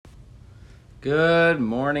Good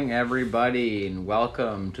morning, everybody, and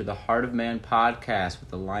welcome to the Heart of Man podcast with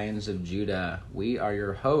the Lions of Judah. We are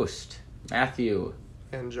your host, Matthew.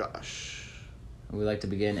 And Josh. And we'd like to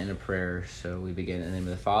begin in a prayer, so we begin in the name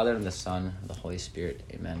of the Father, and the Son, and the Holy Spirit.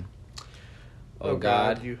 Amen. O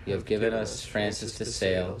God, you have given us Francis de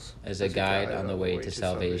Sales as a guide on the way to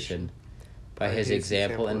salvation. By his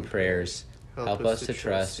example and prayers, help us to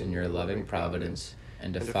trust in your loving providence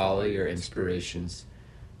and to follow your inspirations.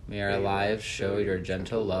 May our lives show your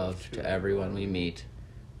gentle love to everyone we meet.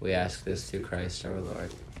 We ask this through Christ our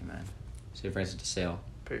Lord. Amen. St. Francis de Sales.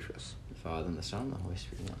 Pray for us. The Father, and the Son, and the Holy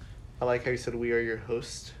Spirit. I like how you said we are your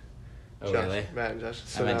host. Oh, Josh, really? Matt and Josh.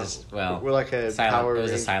 So I meant now just, well, we're like a silent, Power it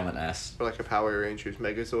was a Ranger. silent S. We're like a Power Rangers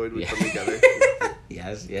Megazord. We Yeah. come together.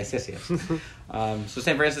 Yes. So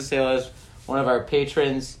St. Francis de Sales is one of our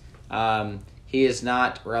patrons. He is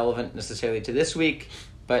not relevant necessarily to this week,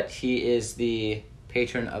 but he is the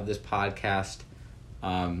patron of this podcast.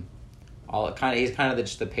 He's kind of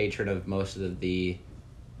just the patron of most of the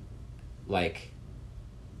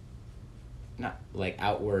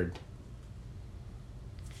outward,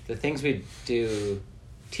 the things we do,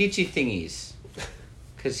 teachy thingies,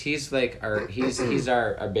 because he's like our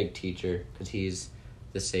big teacher, because he's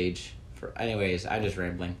the sage for. Anyways, I'm just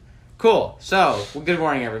rambling. Cool. So, good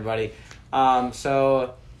morning, everybody.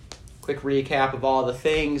 Quick recap of all the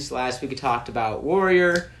things. Last week we talked about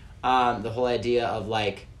warrior, the whole idea of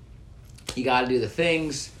you got to do the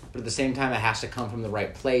things, but at the same time it has to come from the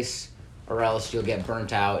right place, or else you'll get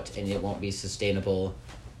burnt out and it won't be sustainable,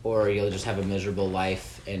 or you'll just have a miserable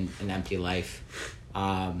life and an empty life.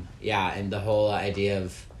 And the whole idea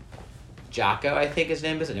of Jocko, I think his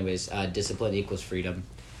name is. Anyways, discipline equals freedom.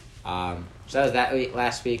 So that was that week,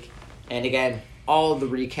 last week. And again, all the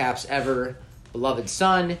recaps ever, beloved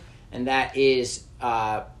son. And that is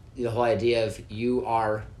the whole idea of you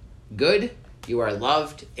are good, you are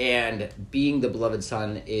loved, and being the beloved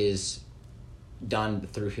son is done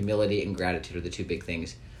through humility and gratitude are the two big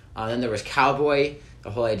things. Then there was Cowboy,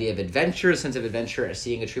 the whole idea of adventure, sense of adventure,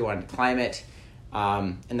 seeing a tree, wanting to climb it.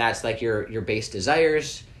 And that's like your base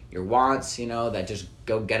desires, your wants, that just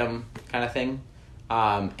go get them kind of thing.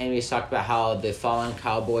 And we talked about how the fallen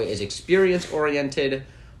cowboy is experience-oriented,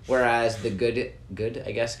 whereas the good,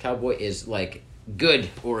 I guess, cowboy is good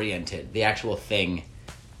oriented. The actual thing,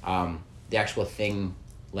 goal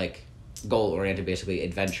oriented, basically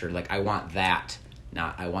adventure. I want that,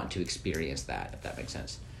 not I want to experience that. If that makes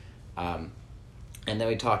sense. And then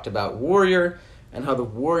we talked about warrior and how the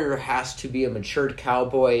warrior has to be a matured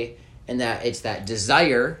cowboy, and that it's that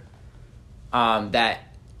desire,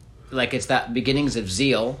 it's that beginnings of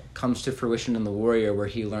zeal comes to fruition in the warrior, where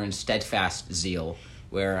he learns steadfast zeal.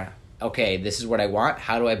 Where, okay, this is what I want.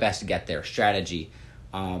 How do I best get there? Strategy.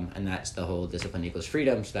 And that's the whole discipline equals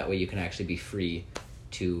freedom. So that way you can actually be free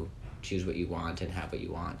to choose what you want and have what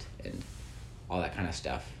you want and all that kind of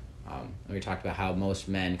stuff. And we talked about how most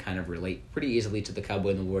men kind of relate pretty easily to the cowboy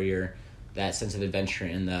and the warrior. That sense of adventure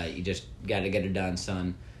and you just got to get it done,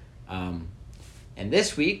 son. And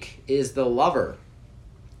this week is the lover,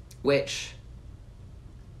 which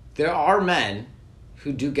there are men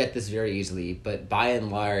who do get this very easily, but by and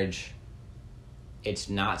large, it's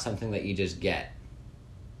not something that you just get.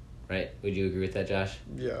 Right? Would you agree with that, Josh?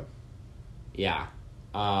 Yeah. Yeah.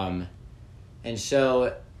 And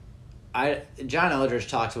so, John Eldridge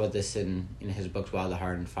talks about this in his books, Wild at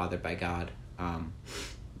Heart and Fathered by God.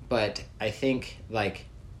 But I think,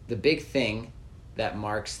 the big thing that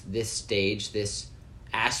marks this stage, this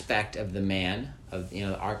aspect of the man, of,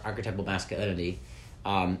 archetypal masculinity,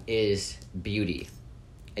 is beauty.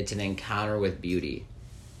 It's an encounter with beauty.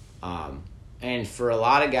 And for a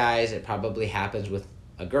lot of guys, it probably happens with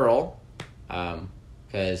a girl,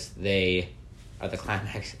 because they are the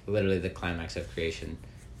climax, literally the climax of creation.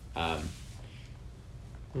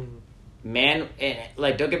 Man,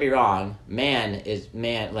 don't get me wrong, men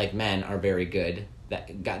are very good.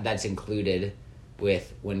 That's included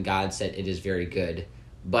with when God said it is very good.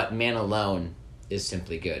 But man alone is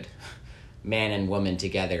simply good. Man and woman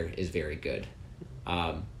together is very good.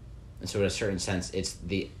 And so in a certain sense, it's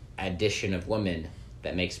the addition of woman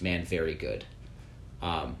that makes man very good.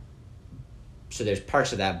 So there's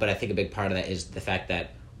parts of that, but I think a big part of that is the fact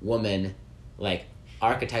that woman,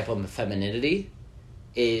 archetypal femininity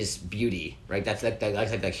is beauty, right? That's like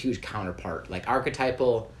huge counterpart.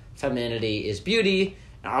 Archetypal femininity is beauty,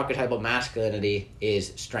 and archetypal masculinity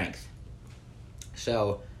is strength.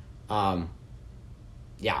 So, but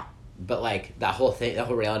that whole thing, that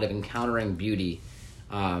whole reality of encountering beauty,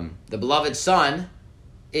 the beloved son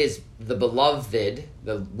is the beloved,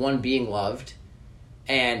 the one being loved,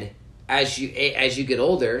 and as you get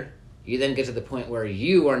older, you then get to the point where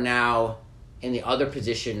you are now in the other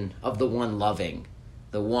position of the one loving,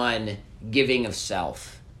 the one giving of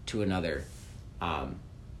self to another.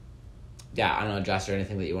 Yeah, I don't know, Josh, is there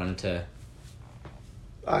anything that you wanted to...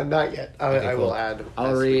 Not yet. Okay, I cool. will add.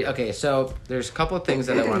 I'll read. Okay, so there's a couple of things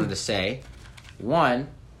that I wanted to say. One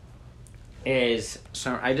is,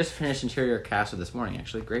 so I just finished Interior Castle this morning,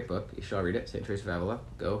 actually. Great book. You should all read it. St. Teresa of Avila.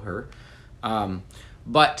 Go her.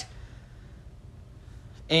 But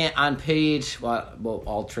and on page, well,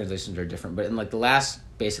 all translations are different, but in like the last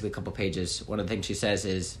basically couple pages, one of the things she says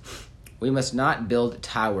is, we must not build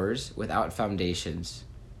towers without foundations,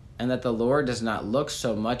 and that the Lord does not look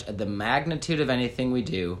so much at the magnitude of anything we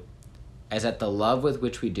do as at the love with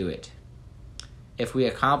which we do it. If we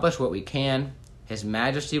accomplish what we can, His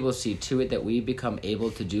Majesty will see to it that we become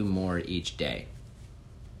able to do more each day.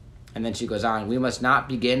 And then she goes on, we must not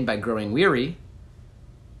begin by growing weary,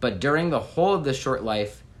 but during the whole of this short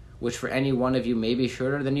life, which for any one of you may be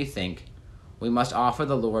shorter than you think, we must offer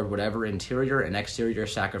the Lord whatever interior and exterior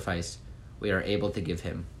sacrifice we are able to give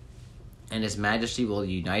Him. And His Majesty will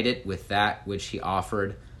unite it with that which He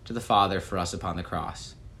offered to the Father for us upon the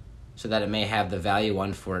cross, so that it may have the value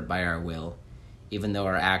won for it by our will, even though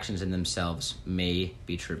our actions in themselves may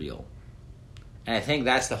be trivial. And I think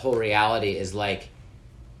that's the whole reality, is like,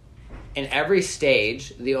 in every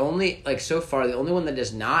stage, the only, like so far, the only one that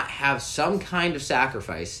does not have some kind of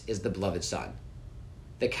sacrifice is the beloved Son.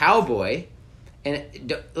 The cowboy, and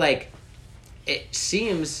it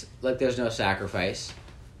seems like there's no sacrifice,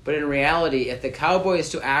 but in reality, if the cowboy is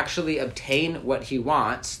to actually obtain what he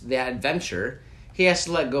wants, the adventure, he has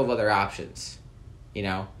to let go of other options, you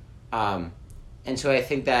know? And so I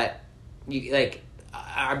think that,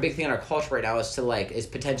 our big thing in our culture right now is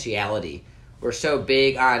potentiality. We're so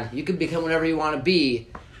big on, you can become whatever you want to be,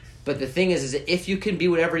 but the thing is that if you can be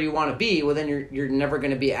whatever you want to be, well, then you're never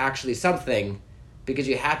going to be actually something, because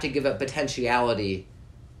you have to give up potentiality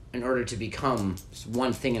in order to become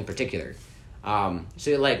one thing in particular. So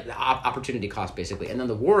like the opportunity cost, basically. And then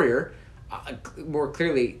the warrior, more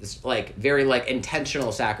clearly, is like very like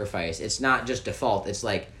intentional sacrifice. It's not just default. It's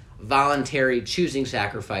like voluntary choosing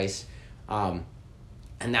sacrifice. And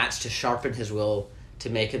that's to sharpen his will,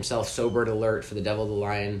 to make himself sober and alert for the devil, the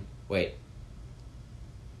lion. Wait.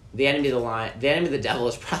 The enemy of the lion, the enemy of the devil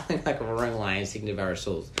is probably like a roaring lion seeking to devour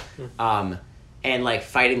souls. And like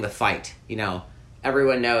fighting the fight, you know.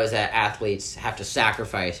 Everyone knows that athletes have to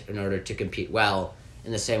sacrifice in order to compete well.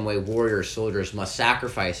 In the same way, warrior soldiers must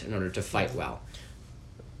sacrifice in order to fight well.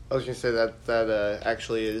 I was going to say that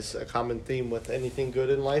actually is a common theme with anything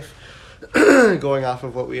good in life. Going off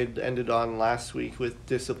of what we had ended on last week with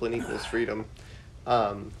discipline equals freedom.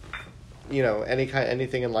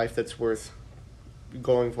 Anything in life that's worth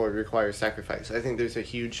going for requires sacrifice. I think there's a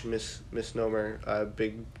huge misnomer,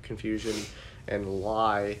 big confusion and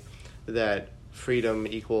lie that freedom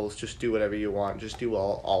equals just do whatever you want, just do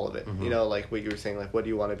all of it. Mm-hmm. You know, like what you were saying, like, what do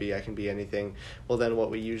you want to be? I can be anything. Well, then what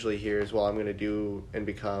we usually hear is, well, I'm going to do and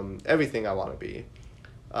become everything I want to be.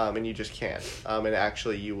 And you just can't. And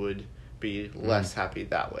actually you would be less happy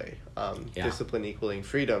that way. Discipline equaling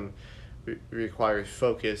freedom requires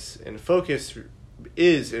focus, and focus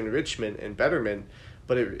is enrichment and betterment,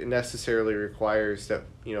 but it necessarily requires that,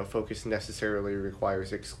 focus necessarily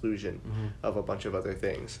requires exclusion of a bunch of other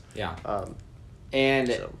things. Yeah. And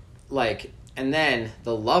then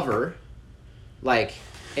the lover, like,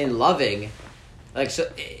 in loving, like,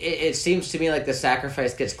 so it seems to me like the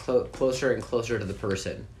sacrifice gets closer and closer to the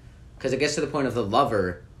person, because it gets to the point of the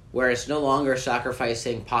lover where it's no longer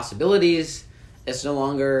sacrificing possibilities, it's no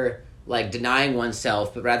longer like denying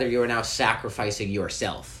oneself, but rather you are now sacrificing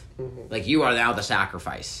yourself. Mm-hmm. Like, you are now the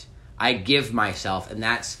sacrifice. I give myself, and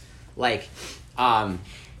that's like, humane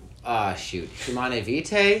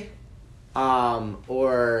vitae. What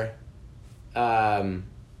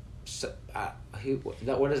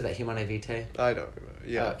is that? Humane vitae? I don't remember.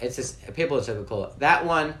 Yeah. It's this papal encyclical. That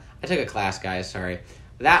one, I took a class, guys, sorry.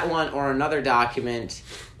 That one, or another document,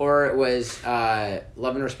 or it was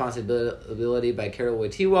Love and Responsibility by Karol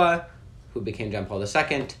Wojtyła, who became John Paul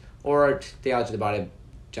II, or Theology of the Body of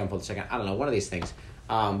John Paul II. I don't know, one of these things.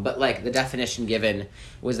 But like the definition given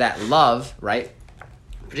was that love, right,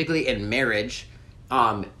 particularly in marriage,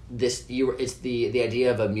 it's the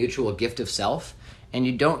idea of a mutual gift of self, and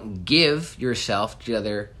you don't give yourself to the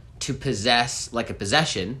other to possess like a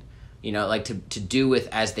possession, like to do with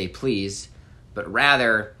as they please, but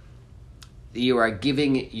rather you are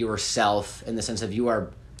giving yourself in the sense of you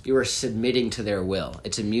are submitting to their will.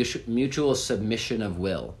 It's a mutual submission of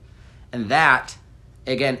will. And that,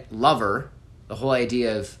 again, lover, the whole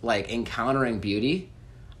idea of like encountering beauty.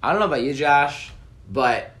 I don't know about you, Josh,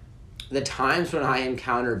 but the times when I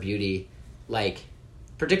encounter beauty, like,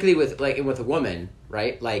 particularly with a woman,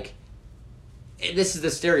 right? Like, this is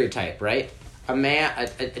the stereotype, right? A man,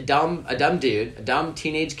 a dumb dude, a dumb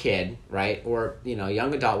teenage kid, right? Or,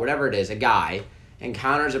 young adult, whatever it is, a guy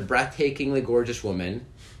encounters a breathtakingly gorgeous woman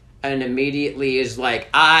and immediately is like,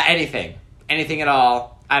 anything at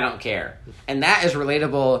all, I don't care. And that is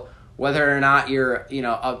relatable whether or not you're,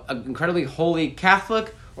 a incredibly holy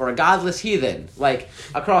Catholic or a godless heathen. Like,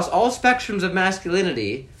 across all spectrums of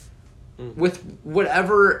masculinity, with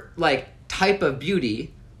whatever, like, type of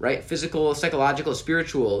beauty, right? Physical, psychological,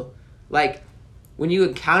 spiritual, like, when you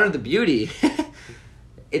encounter the beauty,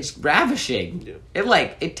 it's ravishing.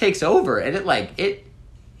 Yeah. It takes over, and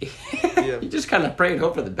you just kind of pray and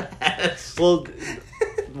hope for the best. Well,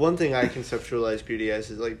 one thing I conceptualize beauty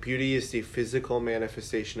as is, like, beauty is the physical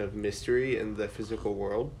manifestation of mystery in the physical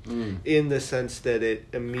world, in the sense that it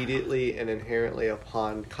immediately and inherently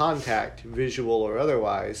upon contact, visual or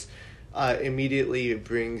otherwise, immediately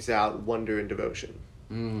brings out wonder and devotion.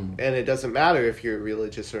 And it doesn't matter if you're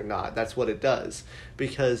religious or not. That's what it does,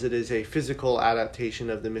 because it is a physical adaptation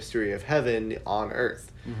of the mystery of heaven on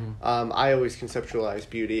earth. I always conceptualize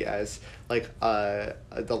beauty as like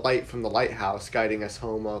the light from the lighthouse guiding us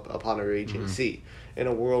home upon a raging sea. In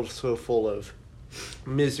a world so full of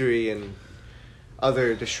misery and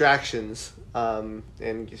other distractions,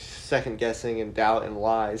 and second guessing and doubt and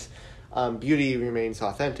lies, beauty remains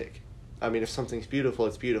authentic. I mean, if something's beautiful,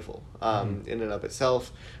 it's beautiful in and of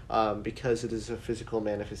itself, because it is a physical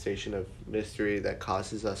manifestation of mystery that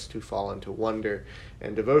causes us to fall into wonder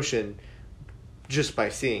and devotion just by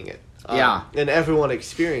seeing it. And everyone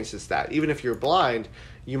experiences that. Even if you're blind,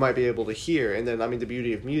 you might be able to hear. And then, the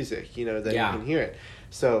beauty of music, that you can hear it.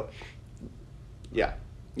 So, yeah.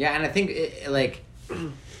 Yeah, and I think,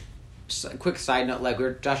 quick side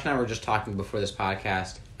note, Josh and I were just talking before this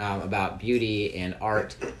podcast about beauty and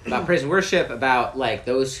art, about praise and worship, about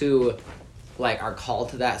those who are called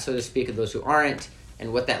to that, so to speak, and those who aren't,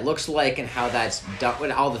 and what that looks like, and how that's done,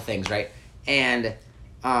 and all the things, right? And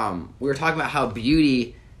we were talking about how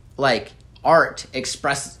beauty, art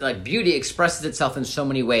beauty expresses itself in so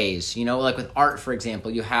many ways. With art, for example,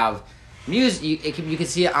 you have music. You can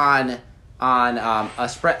see it on a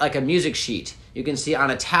spread, like a music sheet. You can see it on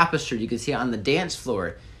a tapestry. You can see it on the dance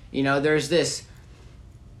floor. There's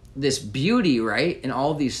this beauty, right, in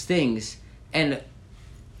all these things. And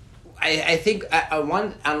I think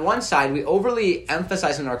on one side, we overly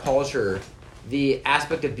emphasize in our culture the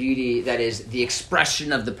aspect of beauty that is the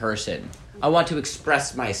expression of the person. I want to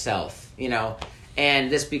express myself,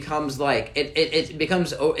 and this becomes it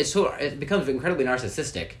becomes incredibly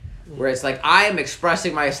narcissistic, where it's like, I am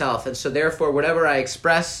expressing myself, and so therefore whatever I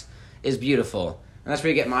express is beautiful. And that's where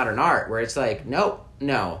you get modern art, where it's like, no.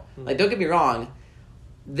 Don't get me wrong,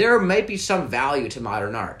 there might be some value to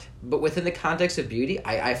modern art, but within the context of beauty,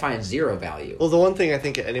 I find zero value. Well, the one thing I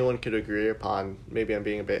think anyone could agree upon, maybe I'm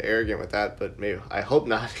being a bit arrogant with that, but I hope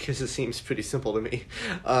not, because it seems pretty simple to me,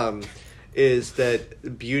 is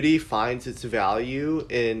that beauty finds its value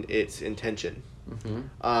in its intention.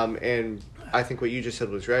 And I think what you just said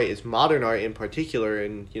was right, is modern art in particular,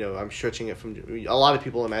 and, I'm stretching it from, a lot of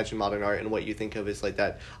people imagine modern art and what you think of is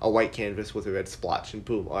a white canvas with a red splotch and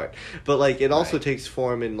boom, art. But, it also takes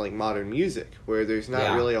form in, modern music, where there's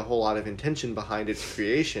not really a whole lot of intention behind its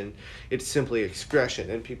creation. It's simply expression,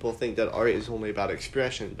 and people think that art is only about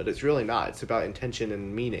expression, but it's really not. It's about intention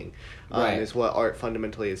and meaning, is what art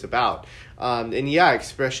fundamentally is about. And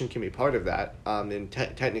expression can be part of that. And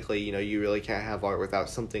technically, you really can't have art without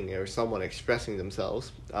something or someone expressing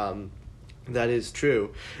themselves. That is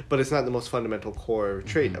true, but it's not the most fundamental core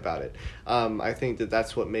trait about it. I think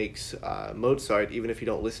that's what makes Mozart, even if you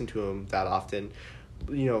don't listen to him that often,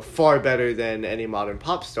 far better than any modern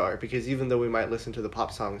pop star, because even though we might listen to the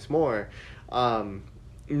pop songs more,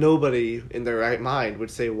 nobody in their right mind would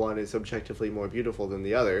say one is objectively more beautiful than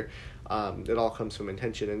the other. It all comes from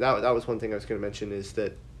intention, and that was one thing I was going to mention, is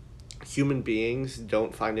that human beings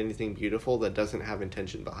don't find anything beautiful that doesn't have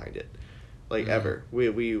intention behind it, ever.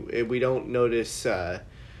 We don't notice. I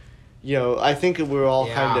think we're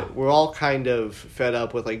all kind of fed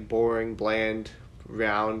up with boring, bland,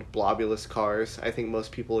 round, blobulous cars. I think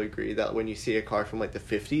most people agree that when you see a car from the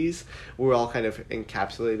 50s, we're all kind of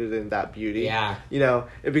encapsulated in that beauty. Yeah.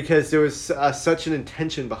 Because there was such an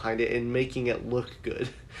intention behind it in making it look good.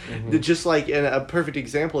 Just and a perfect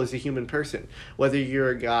example is a human person. Whether you're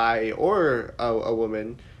a guy or a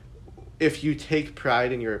woman, if you take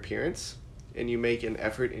pride in your appearance and you make an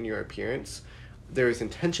effort in your appearance, there is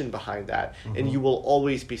intention behind that, and you will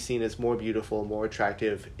always be seen as more beautiful, more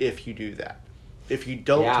attractive if you do that. if you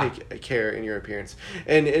don't take care in your appearance.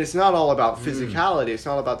 And it's not all about physicality. It's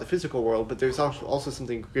not about the physical world, but there's also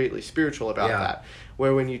something greatly spiritual about that,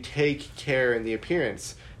 where when you take care in the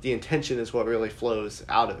appearance, the intention is what really flows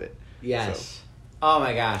out of it. Yes. So. Oh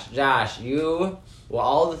my gosh, Josh,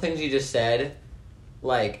 all the things you just said,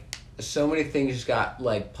 like, so many things just got,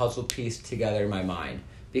 like, puzzle pieced together in my mind.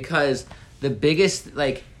 Because the biggest,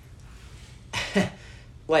 like,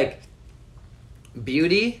 like,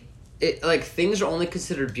 beauty, things are only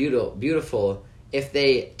considered beautiful if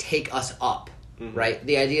they take us up, right?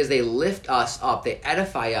 The idea is they lift us up, they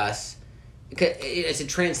edify us. It's a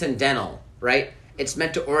transcendental, right? It's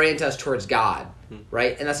meant to orient us towards God,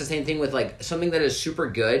 right? And that's the same thing with, like, something that is super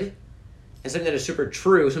good and something that is super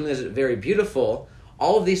true, something that is very beautiful.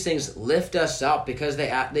 All of these things lift us up because they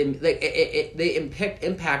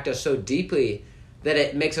impact us so deeply that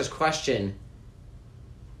it makes us question,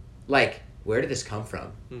 like, where did this come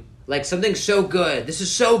from? Like, something so good. This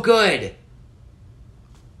is so good.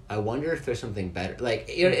 I wonder if there's something better. Like,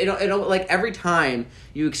 like, every time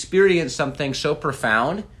you experience something so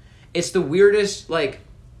profound, it's the weirdest,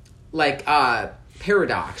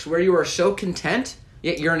 paradox where you are so content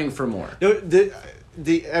yet yearning for more. No,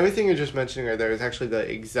 the everything you're just mentioning right there is actually the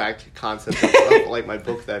exact concept of like my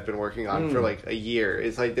book that I've been working on for like a year.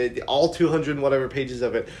 It's like all 200 and whatever pages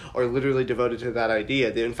of it are literally devoted to that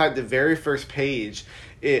idea. In fact, the very first page,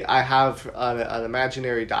 I have an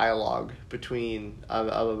imaginary dialogue between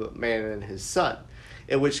a man and his son.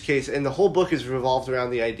 In which case, and the whole book is revolved around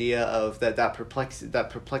the idea of that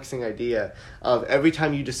perplexing idea of every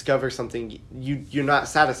time you discover something, you're not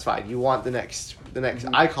satisfied. You want the next.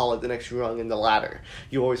 I call it the next rung in the ladder.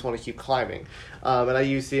 You always want to keep climbing. And I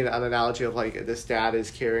use an analogy of, like, this dad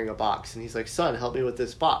is carrying a box, and he's like, "Son, help me with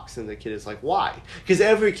this box." And the kid is like, "Why?" Because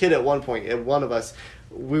every kid at one point, and one of us,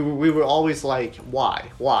 we were always like,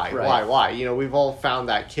 why? You know, we've all found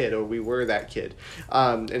that kid, or we were that kid.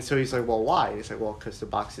 And so he's like, well, why? And he's like, well, because the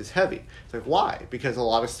box is heavy. It's like, why? Because a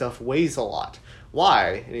lot of stuff weighs a lot.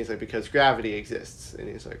 Why? And he's like, because gravity exists. And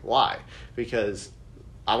he's like, why? Because,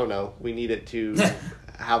 I don't know, we need it to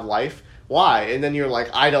have life. Why? And then you're like,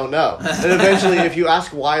 I don't know. And eventually, if you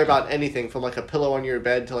ask why about anything, from like a pillow on your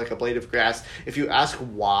bed to like a blade of grass, if you ask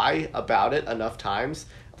why about it enough times,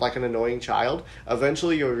 like an annoying child,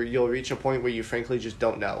 eventually you'll reach a point where you frankly just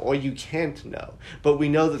don't know, or you can't know. But we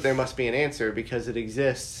know that there must be an answer because it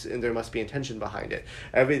exists, and there must be intention behind it.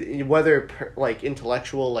 Whether like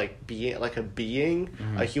intellectual, like a being,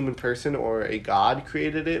 a human person, or a god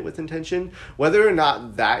created it with intention, whether or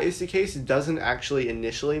not that is the case, it doesn't actually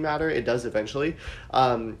initially matter. It does eventually,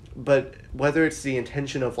 but whether it's the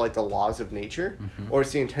intention of, like, the laws of nature or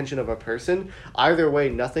it's the intention of a person, either way,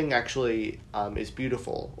 nothing actually is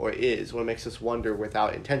beautiful or is what makes us wonder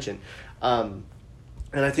without intention. And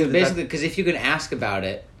I think basically, because if you can ask about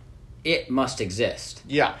it, it must exist.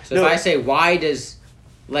 Yeah. So if I say, why does,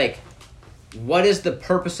 like, what is the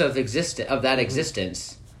purpose of that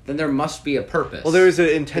existence? Then there must be a purpose. Well, there is an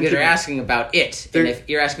intention. Because you're asking about it. And if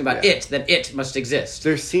you're asking about it, then it must exist.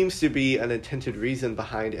 There seems to be an intended reason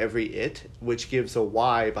behind every it, which gives a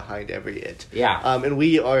why behind every it. Yeah. And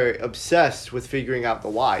we are obsessed with figuring out the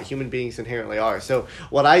why. Human beings inherently are. So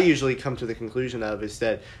what I usually come to the conclusion of is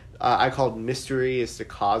that I called mystery is the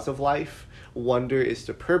cause of life, wonder is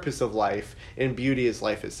the purpose of life, and beauty is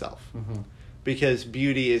life itself. Because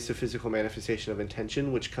beauty is the physical manifestation of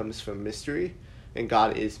intention, which comes from mystery. And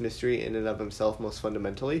God is mystery in and of himself, most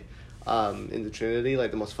fundamentally. In the Trinity,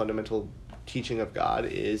 like, the most fundamental teaching of God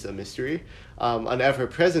is a mystery, an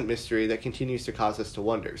ever-present mystery that continues to cause us to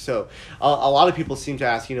wonder. So a lot of people seem to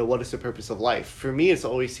ask, what is the purpose of life? For me, it's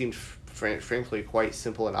always seemed, frankly, quite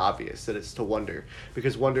simple and obvious that it's to wonder,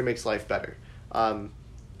 because wonder makes life better.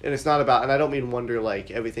 And it's not about, and I don't mean wonder like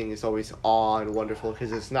everything is always awe and wonderful,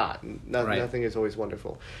 because it's not. Nothing is always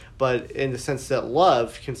wonderful. But in the sense that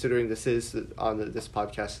love, considering this is on this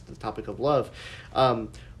podcast the topic of love,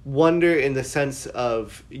 wonder in the sense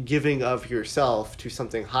of giving of yourself to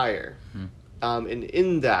something higher. And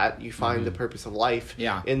in that, you find the purpose of life.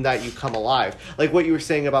 Yeah. In that, you come alive. Like what you were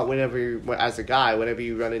saying about as a guy, whenever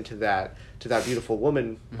you run into that beautiful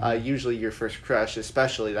woman, usually your first crush,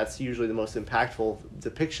 especially, that's usually the most impactful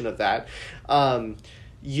depiction of that.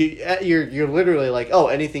 You're literally like, oh,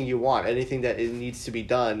 anything you want, anything that it needs to be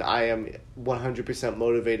done, I am 100%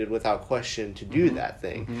 motivated without question to do that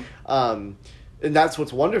thing. And that's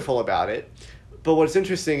what's wonderful about it. But what's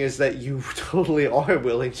interesting is that you totally are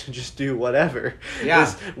willing to just do whatever.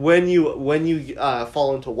 Yeah. When you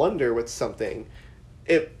fall into wonder with something,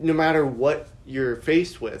 no matter what you're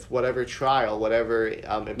faced with, whatever trial, whatever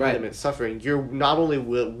impediment, suffering, you're not only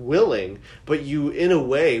willing, but you, in a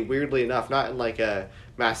way, weirdly enough, not in like a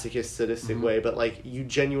masochistic, sadistic way, but like you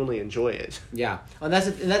genuinely enjoy it. Yeah, and that's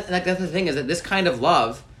the thing, is that this kind of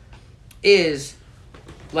love is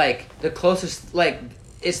like the closest, like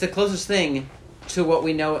it's the closest thing to what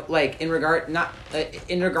we know, like in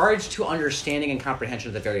regards to understanding and comprehension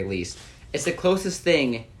at the very least. It's the closest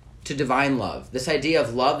thing to divine love. This idea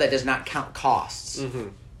of love that does not count costs.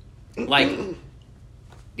 Like,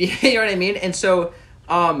 you know what I mean? And so,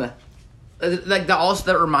 like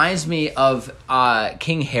that reminds me of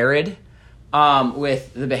King Herod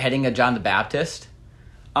with the beheading of John the Baptist.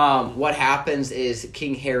 What happens is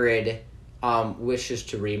King Herod wishes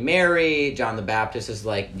to remarry. John the Baptist is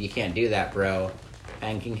like, you can't do that, bro.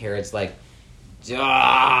 And King Herod's like,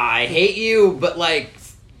 I hate you, but like,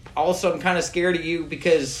 also I'm kind of scared of you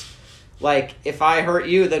because, like, if I hurt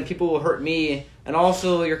you, then people will hurt me. And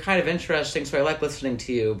also, you're kind of interesting, so I like listening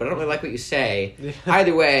to you, but I don't really like what you say.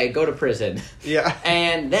 Either way, go to prison. Yeah.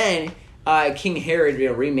 And then King Herod,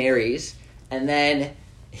 remarries, and then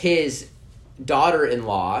his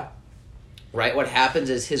daughter-in-law, right? What happens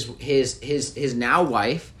is his now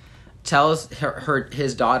wife tells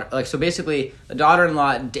his daughter, like, so basically the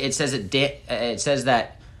daughter-in-law, it says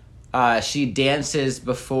that she dances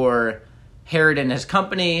before Herod and his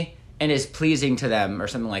company and is pleasing to them or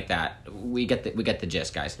something like that. We get the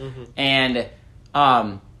gist, guys. And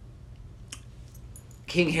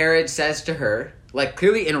King Herod says to her, like,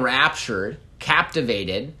 clearly enraptured,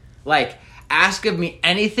 captivated, like, ask of me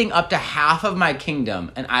anything up to half of my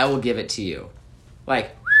kingdom and I will give it to you.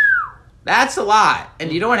 Like, that's a lot.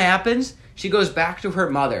 And you know what happens? She goes back to her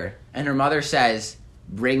mother, and her mother says,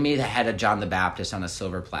 bring me the head of John the Baptist on a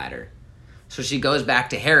silver platter. So she goes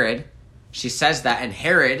back to Herod. She says that, and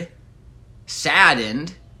Herod,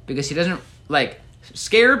 saddened, because he doesn't, like,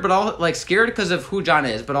 scared, but all, like, scared because of who John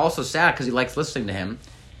is, but also sad because he likes listening to him,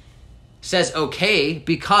 says okay,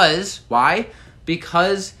 because, why?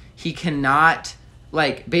 Because he cannot,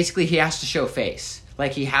 like, basically he has to show face.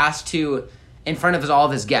 Like, he has to, in front of all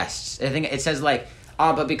of his guests. I think it says, like,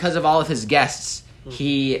 but because of all of his guests,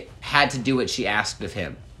 he had to do what she asked of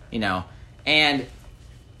him, you know? And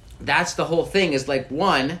that's the whole thing, is, like,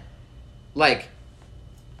 one, like,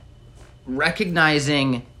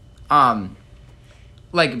 recognizing,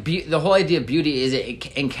 like, the whole idea of beauty is it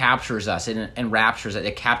encaptures us and enraptures it.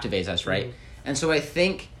 It captivates us, right? And so I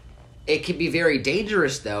think it can be very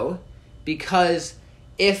dangerous, though, because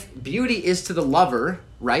if beauty is to the lover,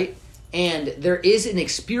 right, and there is an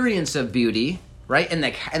experience of beauty, right, and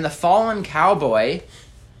the fallen cowboy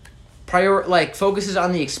focuses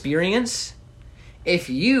on the experience. If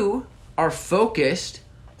you are focused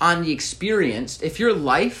on the experience, if your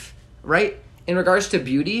life, right, in regards to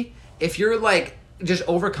beauty, if you're, like, just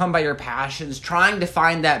overcome by your passions, trying to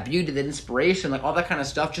find that beauty, that inspiration, like, all that kind of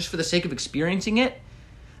stuff, just for the sake of experiencing it,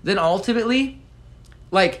 then ultimately,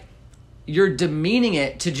 like, you're demeaning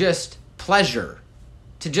it to just pleasure,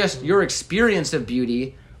 to just your experience of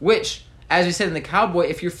beauty, which, as we said in the Cowboy,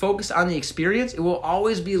 if you're focused on the experience, it will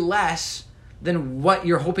always be less than what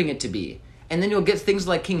you're hoping it to be. And then you'll get things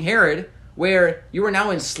like King Herod, where you are now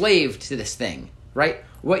enslaved to this thing, right?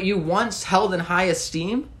 What you once held in high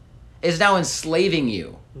esteem is now enslaving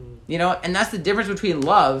you, you know? And that's the difference between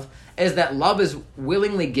love, is that love is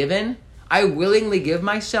willingly given. I willingly give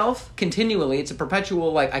myself continually. It's a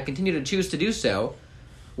perpetual, like, I continue to choose to do so.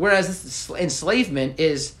 Whereas this enslavement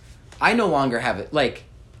is, I no longer have it, like,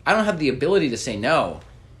 I don't have the ability to say no.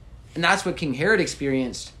 And that's what King Herod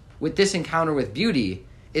experienced with this encounter with beauty,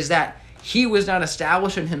 is that he was not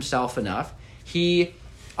established in himself enough. He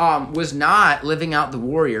was not living out the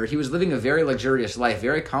warrior. He was living a very luxurious life,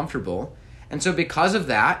 very comfortable. And so because of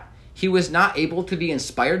that, he was not able to be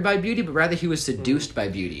inspired by beauty, but rather he was seduced by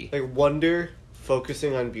beauty. Like, wonder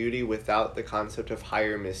focusing on beauty without the concept of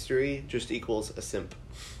higher mystery just equals a simp.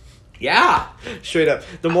 Yeah. Straight up.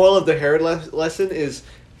 The moral of the Herod lesson is,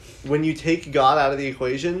 when you take God out of the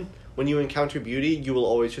equation, when you encounter beauty, you will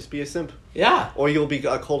always just be a simp. Yeah. Or you'll be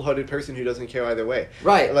a cold-hearted person who doesn't care either way.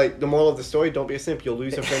 Right. Like, the moral of the story, don't be a simp. You'll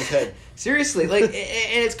lose a friend's head. Seriously. Like, and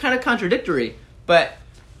it's kind of contradictory. But,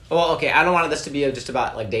 well, okay, I don't want this to be just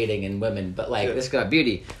about, like, dating and women, but, like, this is about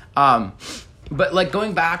beauty. But, like,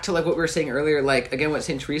 going back to, like, what we were saying earlier, like, again, what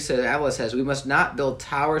St. Teresa of Avila says, we must not build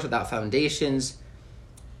towers without foundations,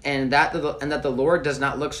 and that the Lord does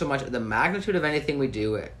not look so much at the magnitude of anything we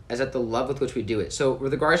do as at the love with which we do it. So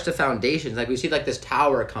with regards to foundations, like, we see, like, this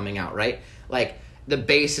tower coming out, right? Like, the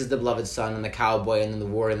base is the beloved son and the cowboy and then the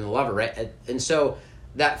warrior and the lover, right? And so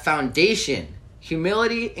that foundation,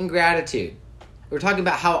 humility and gratitude, we're talking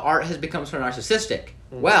about how art has become so narcissistic.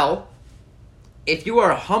 Mm-hmm. Well, if you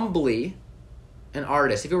are humbly an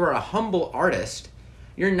artist, if you are a humble artist,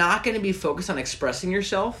 you're not going to be focused on expressing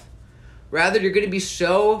yourself. Rather, you're going to be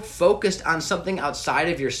so focused on something outside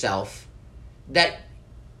of yourself that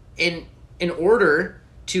in order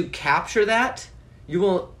to capture that, you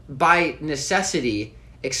will, by necessity,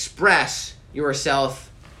 express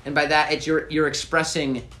yourself, and by that, it's you're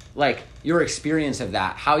expressing, like, your experience of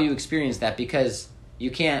that, how you experience that, because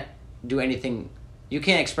you can't do anything, you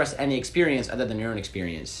can't express any experience other than your own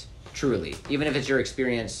experience, truly, even if it's your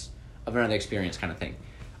experience of another experience kind of thing.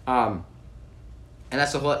 And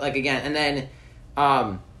that's the whole, like, again, and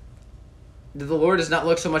then the Lord does not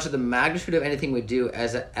look so much at the magnitude of anything we do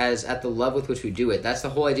as at the love with which we do it. That's the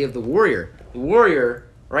whole idea of the warrior. The warrior,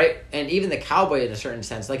 right, and even the cowboy in a certain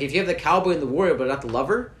sense. Like, if you have the cowboy and the warrior but not the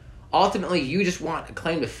lover, ultimately you just want a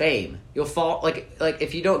claim to fame. You'll fall, like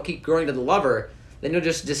if you don't keep growing to the lover, then you'll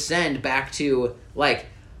just descend back to, like,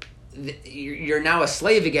 you're now a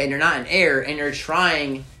slave again, you're not an heir, and you're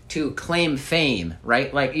trying to claim fame,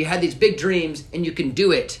 right? Like, you had these big dreams and you can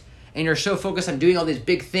do it, and you're so focused on doing all these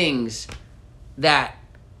big things that,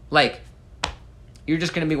 like, you're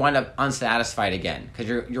just going to be wind up unsatisfied again because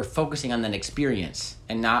you're focusing on that experience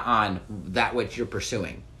and not on that which you're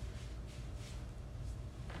pursuing.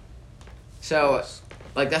 So,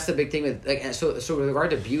 like, that's the big thing with, like, so with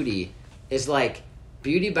regard to beauty, is like,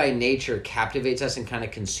 beauty by nature captivates us and kind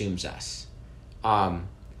of consumes us.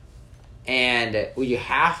 And you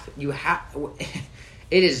have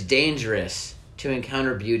it is dangerous to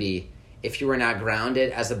encounter beauty if you are not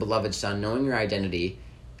grounded as a beloved son, knowing your identity,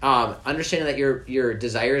 understanding that your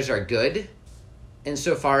desires are good,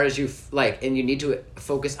 insofar as you like, and you need to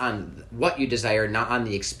focus on what you desire, not on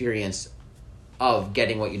the experience of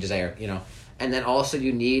getting what you desire, you know. And then also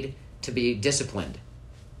you need to be disciplined,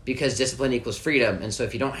 because discipline equals freedom. And so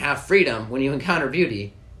if you don't have freedom when you encounter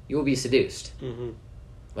beauty, you will be seduced. Mm-hmm.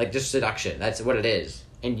 Like, just seduction. That's what it is.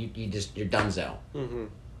 And you're donezo. Mm-hmm.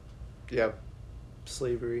 Yeah.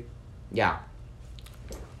 Slavery. Yeah.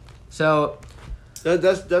 So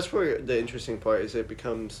that's where the interesting part is. It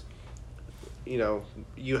becomes, you know,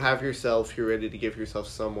 you have yourself, you're ready to give yourself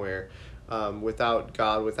somewhere. Without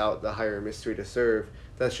God, without the higher mystery to serve,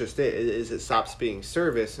 that's just it. It stops being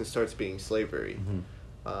service and starts being slavery.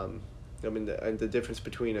 Mm-hmm. I mean, the difference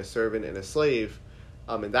between a servant and a slave,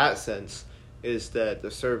 in that sense, is that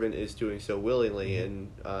the servant is doing so willingly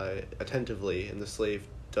and attentively, and the slave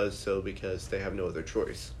does so because they have no other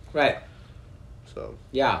choice. Right. So.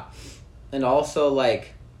 Yeah. And also,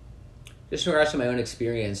 like, just in regards to my own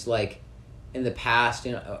experience, like, in the past,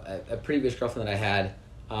 you know, a previous girlfriend that I had,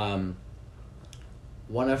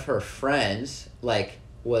 one of her friends, like,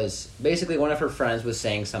 was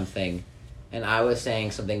saying something, and I was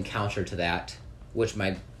saying something counter to that, which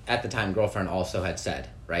my, at the time, girlfriend also had said,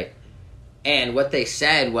 right? And what they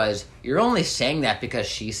said was, you're only saying that because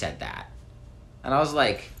she said that. And I was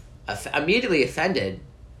like, immediately offended.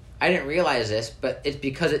 I didn't realize this, but it's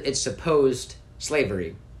because it's supposed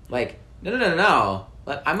slavery. Like, no.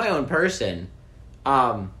 Like, I'm my own person.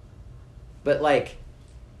 But, like,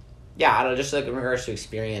 yeah, I don't know, just like in regards to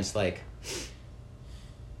experience, like,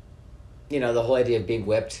 you know, the whole idea of being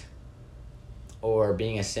whipped or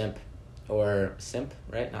being a simp,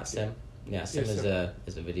 right? Not sim. Yeah, Sim is a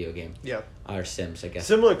video game. Yeah. Or Sims, I guess.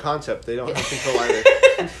 Similar concept. They don't have control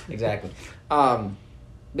either. Exactly.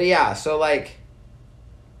 But yeah, so, like,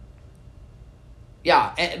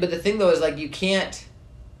 yeah, but the thing though is, like, you can't,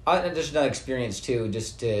 just another experience too,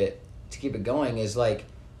 just to keep it going, is like,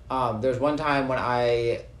 there's one time when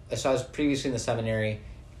I was previously in the seminary,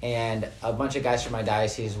 and a bunch of guys from my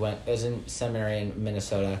diocese was in seminary in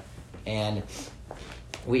Minnesota, and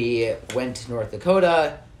we went to North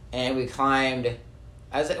Dakota, and we climbed,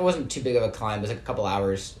 it wasn't too big of a climb, it was like a couple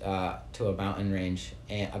hours to a mountain range,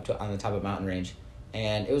 and up to on the top of a mountain range,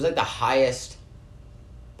 and it was like the highest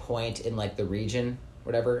point in, like, the region,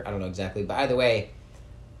 whatever, I don't know exactly, but either way,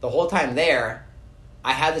 the whole time there,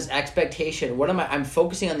 I had this expectation. I'm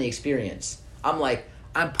focusing on the experience. I'm like,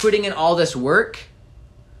 I'm putting in all this work.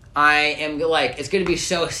 I am like, it's going to be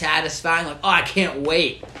so satisfying. Like, oh, I can't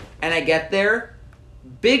wait. And I get there,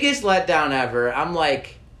 biggest letdown ever. I'm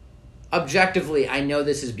like, objectively, I know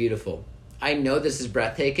this is beautiful. I know this is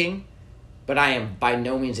breathtaking, but I am by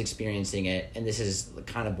no means experiencing it, and this is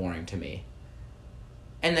kind of boring to me.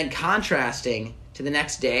 And then contrasting to the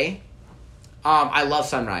next day, I love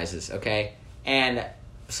sunrises, okay? And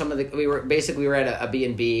we were at a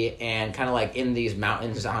B&B and kind of like in these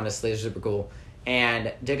mountains, honestly, it was super cool. And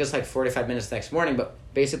it took us like 45 minutes the next morning, but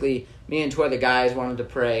basically me and two other guys wanted to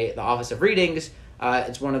pray the Office of Readings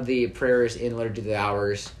It's one of the prayers in Liturgy of the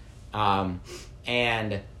Hours.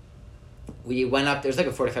 And we went up, there's like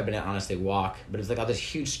a 45-minute, honestly, walk, but it's like on this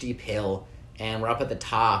huge steep hill, and we're up at the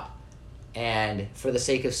top, and for the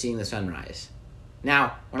sake of seeing the sunrise.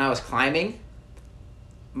 Now, when I was climbing,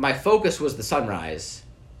 my focus was the sunrise,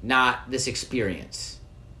 not this experience.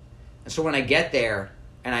 And so when I get there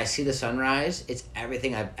and I see the sunrise, it's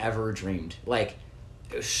everything I've ever dreamed. Like,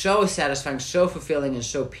 it was so satisfying, so fulfilling, and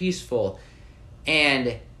so peaceful.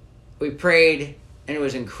 And we prayed, and it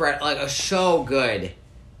was incredible, like, it was so good.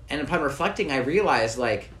 And upon reflecting, I realized,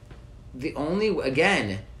 like, the only,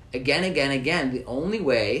 again, the only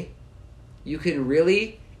way you can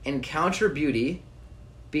really encounter beauty,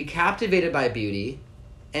 be captivated by beauty,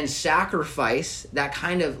 and sacrifice that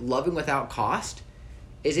kind of loving without cost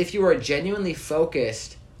is if you are genuinely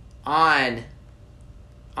focused on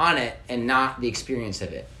it and not the experience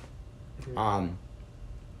of it. Mm-hmm.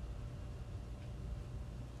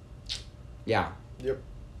 Yeah. Yep.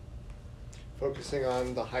 Focusing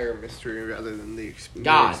on the higher mystery rather than the experience.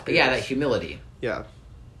 God, yeah, that humility. Yeah.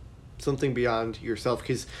 Something beyond yourself,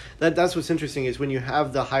 because that's what's interesting is when you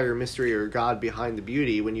have the higher mystery or God behind the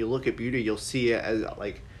beauty, when you look at beauty, you'll see it as,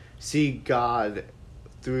 like, see God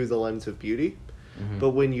through the lens of beauty. Mm-hmm.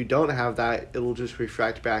 But when you don't have that, it'll just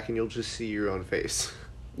refract back and you'll just see your own face.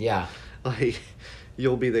 Yeah. Like,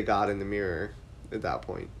 you'll be the God in the mirror at that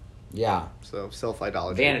point. Yeah. So,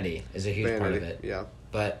 self-idolatry. Vanity is a huge part of it. Yeah.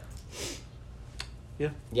 But... yeah.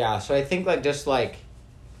 Yeah, so I think, like, just, like,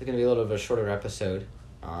 it's going to be a little bit of a shorter episode.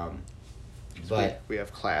 But we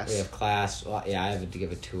have class. Well, yeah, I have to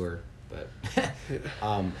give a tour, but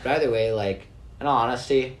either way, like, in all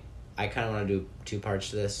honesty, I kind of want to do 2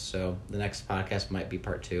 parts to this, so the next podcast might be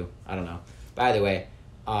part 2. I don't know. But either way,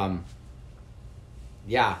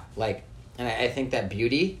 yeah, like, and I think that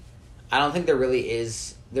beauty, I don't think there really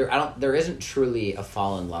is, there isn't truly a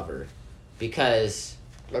fallen lover, because...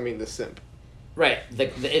 I mean, the simp. Right,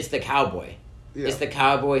 it's the cowboy. Yeah. It's the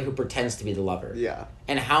cowboy who pretends to be the lover. Yeah.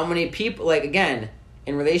 And how many people, like, again,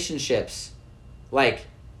 in relationships, like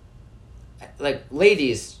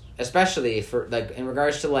ladies, especially for, like, in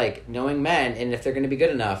regards to, like, knowing men, and if they're going to be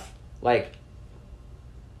good enough, like,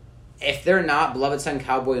 if they're not beloved son,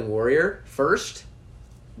 cowboy, and warrior first,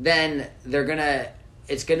 then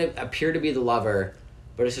it's going to appear to be the lover,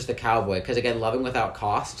 but it's just the cowboy. Because, again, loving without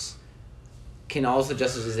costs can also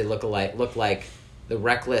just as easily look like the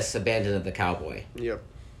reckless abandon of the cowboy. Yep.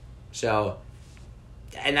 So,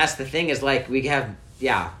 and that's the thing is, like, we have,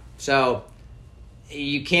 yeah. So,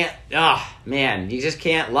 you can't, you just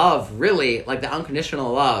can't love, really, like, the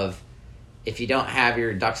unconditional love if you don't have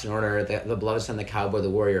your ducks in order, the beloved son, the cowboy, the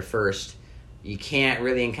warrior first. You can't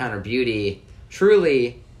really encounter beauty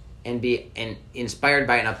truly and be inspired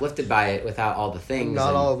by it and uplifted by it without all the things.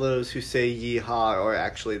 Not all of those who say yeehaw are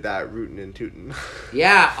actually that rootin' and tootin'.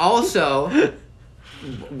 Yeah, also...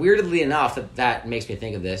 weirdly enough, that makes me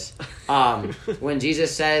think of this. When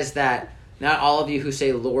Jesus says that not all of you who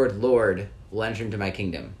say, Lord, Lord, will enter into my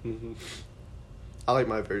kingdom. Mm-hmm. I like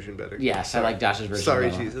my version better. Yes, sorry. I like Josh's version. Sorry,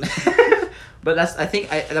 better. Jesus. But I think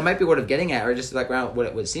that might be what I'm getting at, or just like around what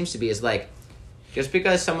it seems to be is like, just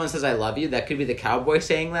because someone says I love you, that could be the cowboy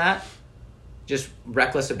saying that, just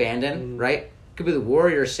reckless abandon, right? Could be the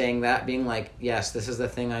warrior saying that, being like, yes, this is the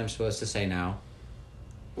thing I'm supposed to say now.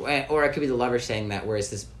 Or it could be the lover saying that, where it's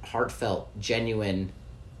this heartfelt, genuine,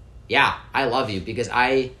 yeah, I love you, because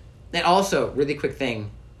and also, really quick thing,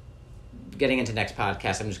 getting into next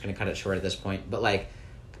podcast, I'm just going to cut it short at this point, but, like,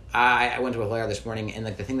 I went to a lawyer this morning, and,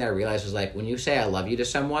 like, the thing that I realized was, like, when you say I love you to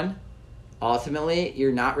someone, ultimately,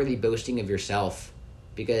 you're not really boasting of yourself,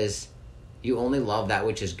 because you only love that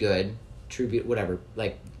which is good, true beauty, whatever,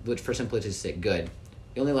 like, for simplicity's sake, good.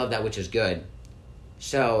 You only love that which is good.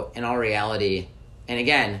 So, in all reality... And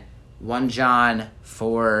again, 1 John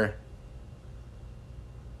 4:8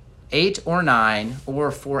 or 9,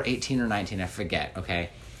 or 4:18 or 19, I forget, okay?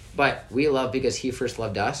 But we love because he first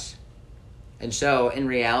loved us. And so, in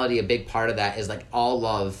reality, a big part of that is, like, all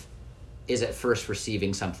love is at first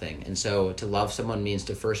receiving something. And so, to love someone means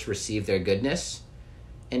to first receive their goodness.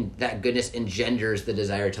 And that goodness engenders the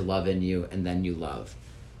desire to love in you, and then you love.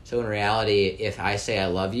 So, in reality, if I say I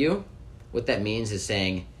love you, what that means is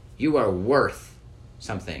saying, you are worth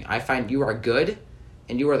something. I find you are good,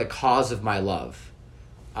 and you are the cause of my love.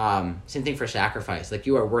 Same thing for sacrifice. Like,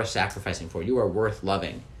 you are worth sacrificing for. You are worth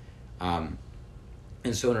loving. And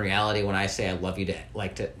so in reality, when I say I love you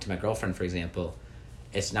to my girlfriend, for example,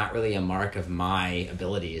 it's not really a mark of my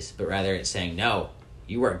abilities, but rather it's saying, no,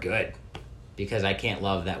 you are good, because I can't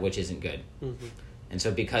love that which isn't good. Mm-hmm. And so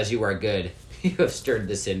because you are good, you have stirred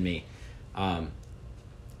this in me. And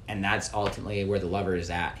And that's ultimately where the lover is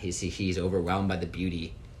at. He's overwhelmed by the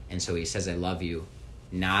beauty, and so he says, "I love you,"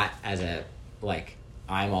 not as a like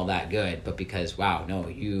I'm all that good, but because wow, no,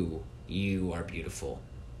 you are beautiful,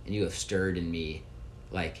 and you have stirred in me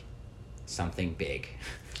like something big.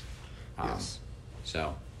 Yes.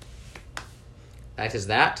 So that is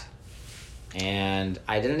that. And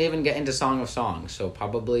I didn't even get into Song of Songs, so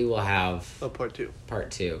probably we'll have part 2.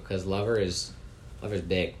 Part 2, because Lover's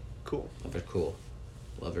big. Cool. Lover's cool.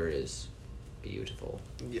 Lover is beautiful.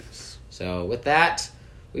 Yes. So with that,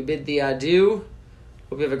 we bid thee adieu.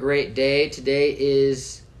 Hope you have a great day. Today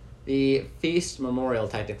is the feast memorial,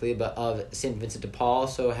 technically, but of St. Vincent de Paul.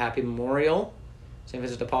 So happy memorial. St.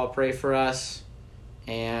 Vincent de Paul, pray for us.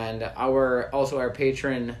 And our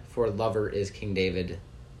patron for Lover is King David,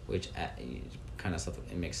 which kind of stuff,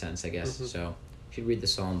 it makes sense, I guess. Mm-hmm. So you should read the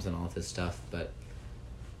Psalms and all of this stuff. But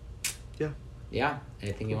yeah.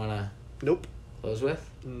 Anything you want to Nope. close with?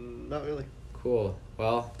 Not really. Cool.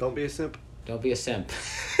 Well, don't be a simp. Don't be a simp.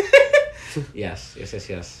 Yes.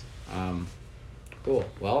 Cool.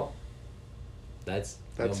 Well, that's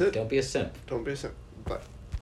it. Don't be a simp. Don't be a simp. Bye.